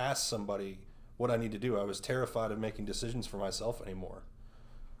to ask somebody what I need to do. I was terrified of making decisions for myself anymore.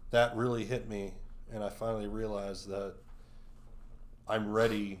 That really hit me, and I finally realized that I'm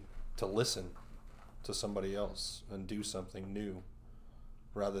ready to listen to somebody else and do something new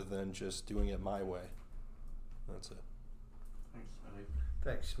rather than just doing it my way. That's it.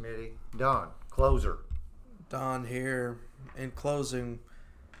 Thanks, Smitty. Don, closer. Don here. In closing,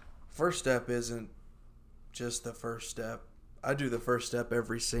 first step isn't just the first step. I do the first step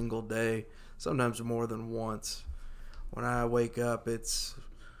every single day, sometimes more than once. When I wake up, it's,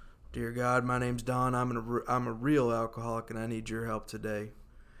 dear God, my name's Don. I'm a real alcoholic, and I need your help today.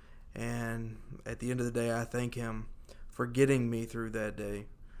 And at the end of the day, I thank him for getting me through that day.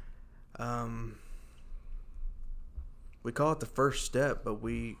 We call it the first step, but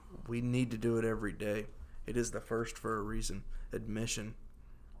we need to do it every day. It is the first for a reason, admission.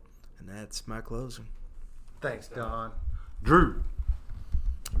 And that's my closing. Thanks, Don. Drew.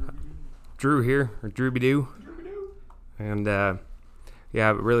 Drew here, or Drooby-Doo. And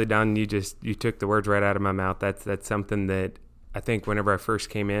yeah, really, Don, you took the words right out of my mouth. That's something that I think whenever I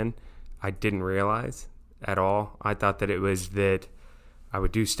first came in, I didn't realize at all. I thought that it was that I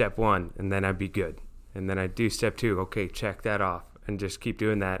would do step 1 and then I'd be good. And then I'd do step 2, okay, check that off, and just keep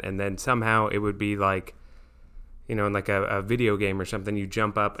doing that. And then somehow it would be like, in like a video game or something, you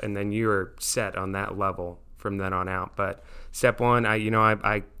jump up and then you're set on that level from then on out. But step 1,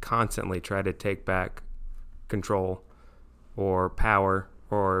 I constantly try to take back control or power,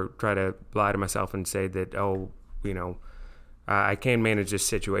 or try to lie to myself and say that, I can manage this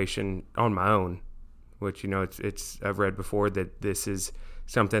situation on my own, which, it's I've read before that this is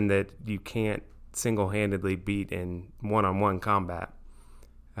something that you can't single-handedly beat in one-on-one combat.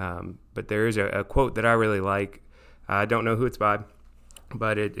 But there is a quote that I really like. I don't know who it's by,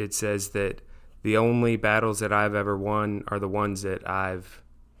 but it says that the only battles that I've ever won are the ones that I've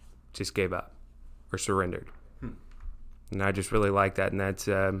just gave up or surrendered. And I just really like that. And that's,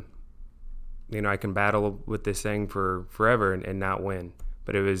 I can battle with this thing for forever and not win.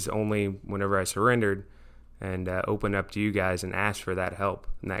 But it was only whenever I surrendered and opened up to you guys and asked for that help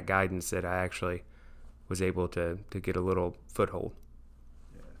and that guidance that I actually was able to get a little foothold.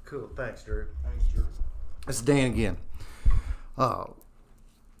 Yeah, cool. Thanks, Drew. Thanks, Drew. It's Dan again. What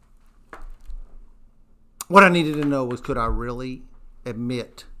I needed to know was, could I really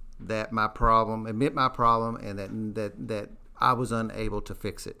admit my problem, and that I was unable to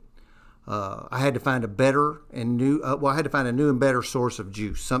fix it. I had to find a better and new. I had to find a new and better source of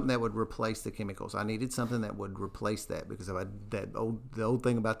juice, something that would replace the chemicals. I needed something that would replace that, because the old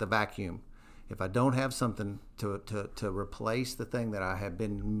thing about the vacuum. If I don't have something to replace the thing that I have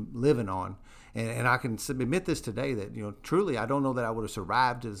been living on, and I can admit this today, that truly I don't know that I would have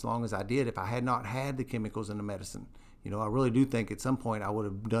survived as long as I did if I had not had the chemicals and the medicine. I really do think at some point I would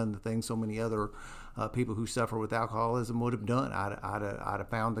have done the things so many other people who suffer with alcoholism would have done. I'd have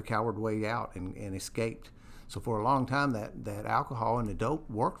found the coward way out and escaped. So for a long time, that alcohol and the dope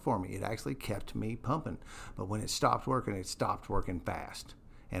worked for me. It actually kept me pumping. But when it stopped working fast.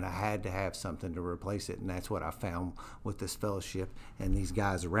 And I had to have something to replace it. And that's what I found with this fellowship and these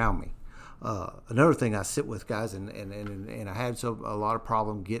guys around me. Another thing, I sit with guys, and I had a lot of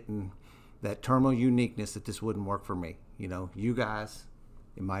problem getting that terminal uniqueness that this wouldn't work for me. You guys,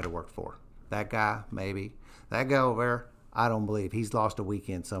 it might have worked for. That guy, maybe. That guy over there, I don't believe. He's lost a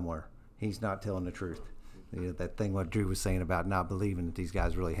weekend somewhere. He's not telling the truth. That thing what Drew was saying about not believing that these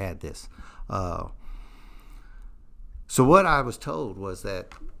guys really had this. So what I was told was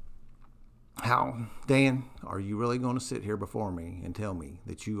that, Dan, are you really going to sit here before me and tell me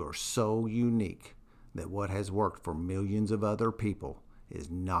that you are so unique that what has worked for millions of other people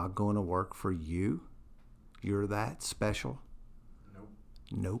is not going to work for you? You're that special? Nope.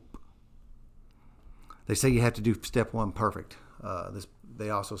 Nope. They say you have to do step one perfect. They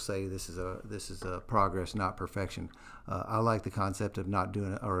also say this is a progress, not perfection. I like the concept of not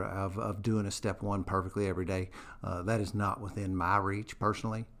doing it, or of doing a step one perfectly every day. That is not within my reach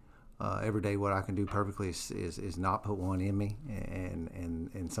personally. Every day, what I can do perfectly is not put one in me,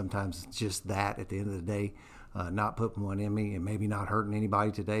 and sometimes it's just that at the end of the day, not putting one in me and maybe not hurting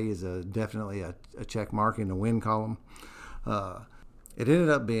anybody today is definitely a check mark in the win column. It ended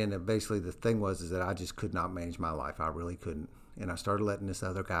up being that basically the thing was that I just could not manage my life. I really couldn't. And I started letting this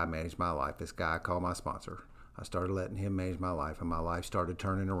other guy manage my life. This guy I call my sponsor. I started letting him manage my life, and my life started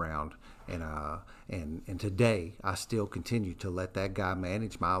turning around. And today I still continue to let that guy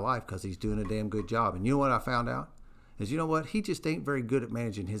manage my life because he's doing a damn good job. And you know what I found out? Is, you know what? He just ain't very good at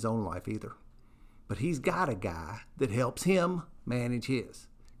managing his own life either. But he's got a guy that helps him manage his,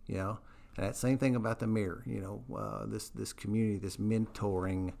 you know. And that same thing about the mirror, you know, this community, this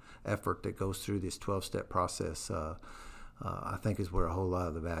mentoring effort that goes through this 12-step process, I think is where a whole lot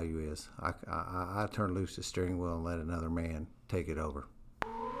of the value is. I turn loose the steering wheel and let another man take it over.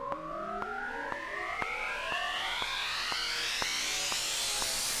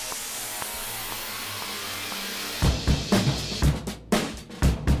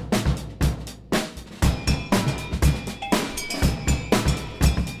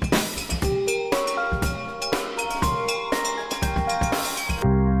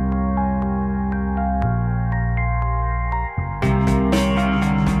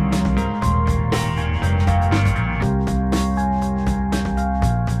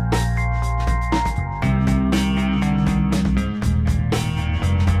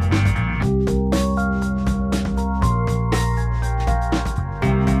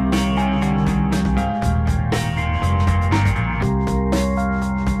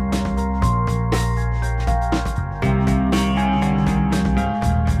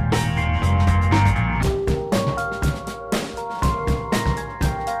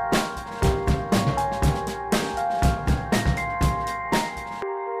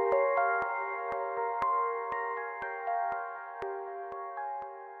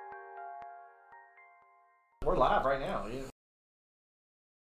 We're live right now.